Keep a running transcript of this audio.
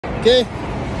Okay.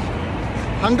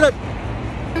 100.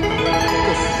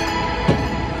 Focus.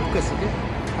 Focus, okay?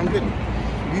 100.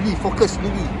 Really, focus,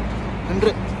 really.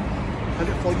 100.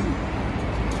 100 for you.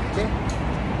 Okay?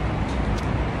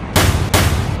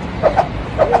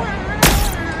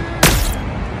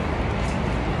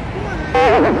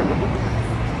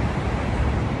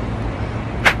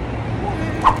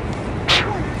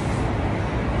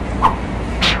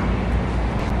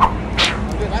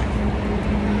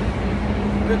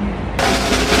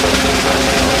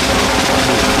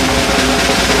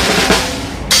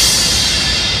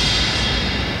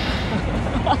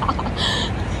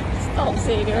 Stop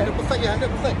say dia. 100% ya,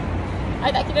 100%. I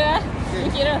tak kira lah.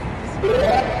 You kira.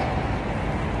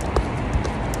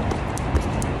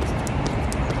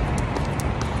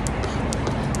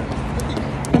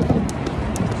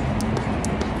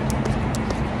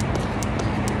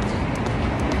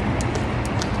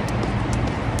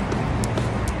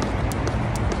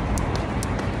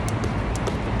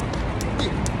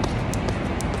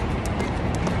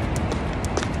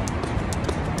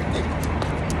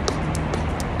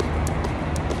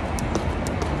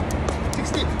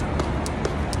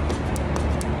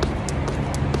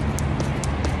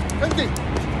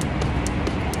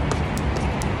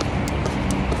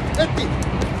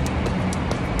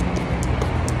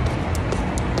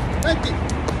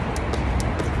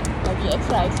 Lagi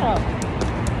extra.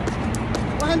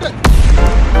 100.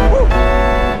 Woo.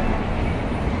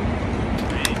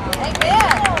 Thank you.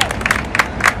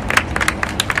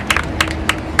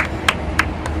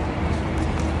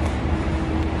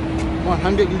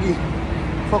 $100 ini.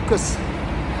 Focus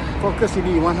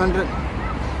ini 100.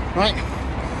 Right.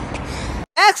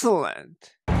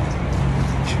 Excellent.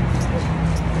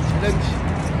 Challenge.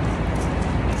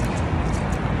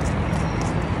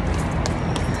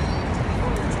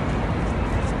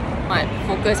 Mat,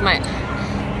 fokus Mat.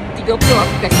 30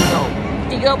 aku kasih kau.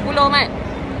 30 Mat.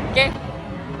 Okay.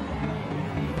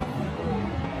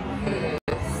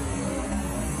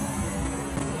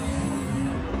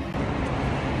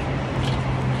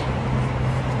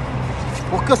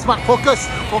 Fokus Mat, fokus.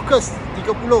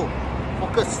 30.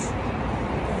 Fokus.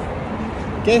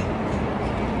 Okay.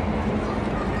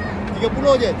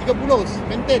 30 je, 30.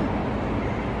 Maintain.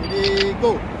 Ready,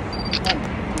 go. 1,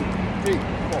 2, 3,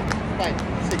 4, 5,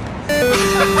 6.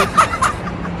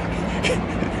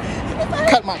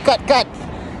 Cut Mat, cut.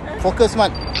 Fokus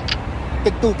Mat.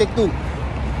 Take two.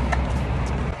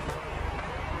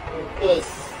 Fokus.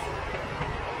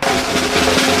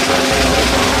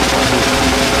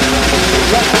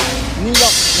 Knee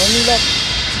lock.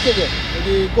 Sikit je.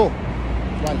 Ready, go.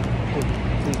 1, 2,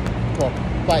 3, 4,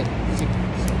 5, 6,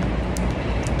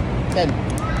 10.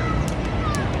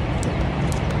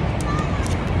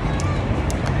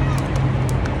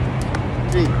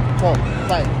 3, 4,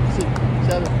 5, 6,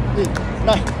 7, 8,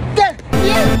 9, 10.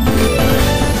 Yeah.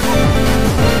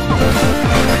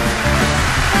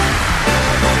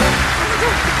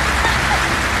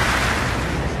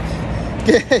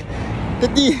 Okay,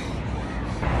 30.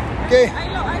 Okay,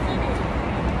 I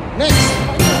finish. next.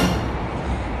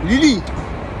 Lily,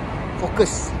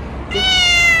 fokus. Okay.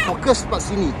 Fokus part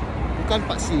sini, bukan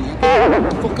part sini.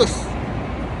 Okay.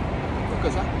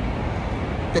 Fokus ah.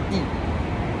 30.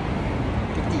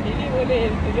 Ini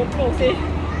boleh 70 sih.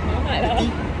 Mamat lah.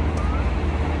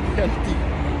 30.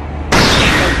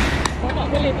 Mamat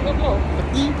boleh 30.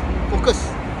 30.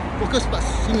 Fokus part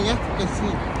sini ya. Fokus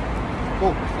sini.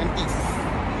 Oh, nanti.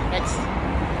 Next.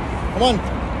 Come on.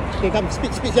 Okay, come.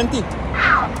 Speed, nanti.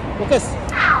 Fokus.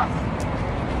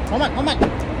 Mamat.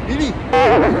 Billy.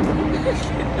 30.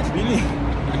 Lily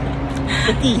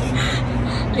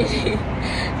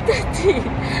 30.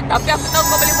 Tapi aku tahu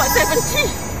kau boleh buat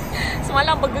 70.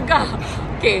 Semalam bergegar.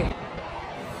 Okay.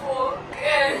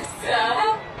 Fokus.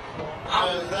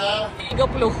 30.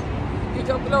 30.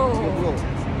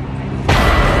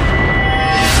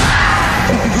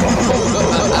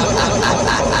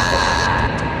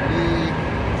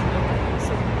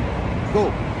 Go.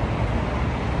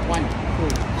 1, 2.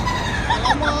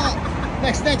 Alamak.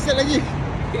 Next set lagi.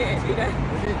 Okay, dah.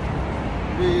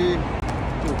 3,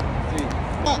 2, 3.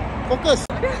 Mak, fokus.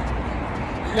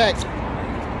 Relax.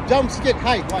 Jump sikit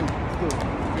high. 1, 2,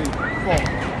 3, 4,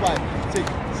 5, 6,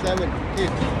 7,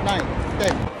 8, 9,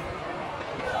 10.